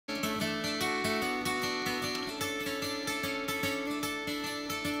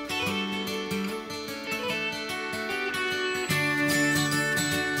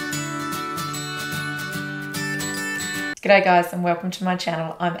G'day guys and welcome to my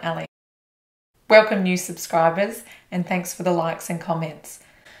channel. I'm Ali. Welcome new subscribers and thanks for the likes and comments.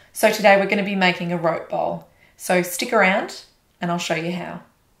 So today we're going to be making a rope bowl. So stick around and I'll show you how.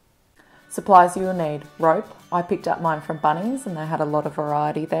 Supplies you'll need: rope. I picked up mine from Bunnings and they had a lot of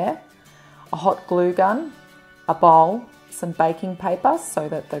variety there. A hot glue gun, a bowl, some baking paper so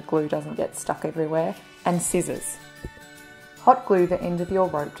that the glue doesn't get stuck everywhere, and scissors. Hot glue the end of your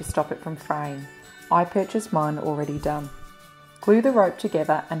rope to stop it from fraying. I purchased mine already done. Glue the rope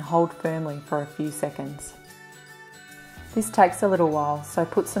together and hold firmly for a few seconds. This takes a little while, so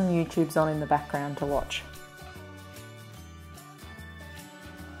put some YouTubes on in the background to watch.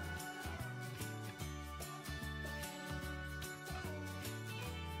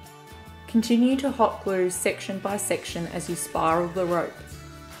 Continue to hot glue section by section as you spiral the rope.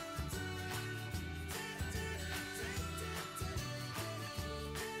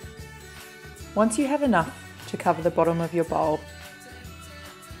 Once you have enough to cover the bottom of your bowl,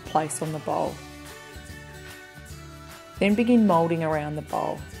 place on the bowl. Then begin moulding around the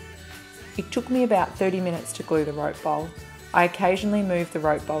bowl. It took me about 30 minutes to glue the rope bowl. I occasionally moved the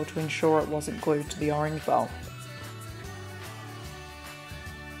rope bowl to ensure it wasn't glued to the orange bowl.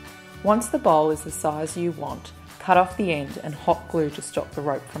 Once the bowl is the size you want, cut off the end and hot glue to stop the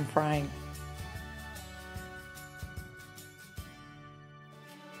rope from fraying.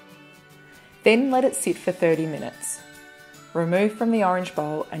 Then let it sit for 30 minutes. Remove from the orange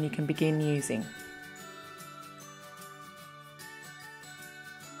bowl and you can begin using.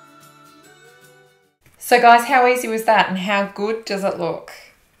 So guys, how easy was that and how good does it look?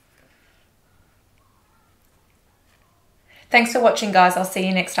 Thanks for watching guys, I'll see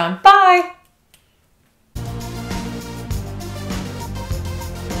you next time. Bye!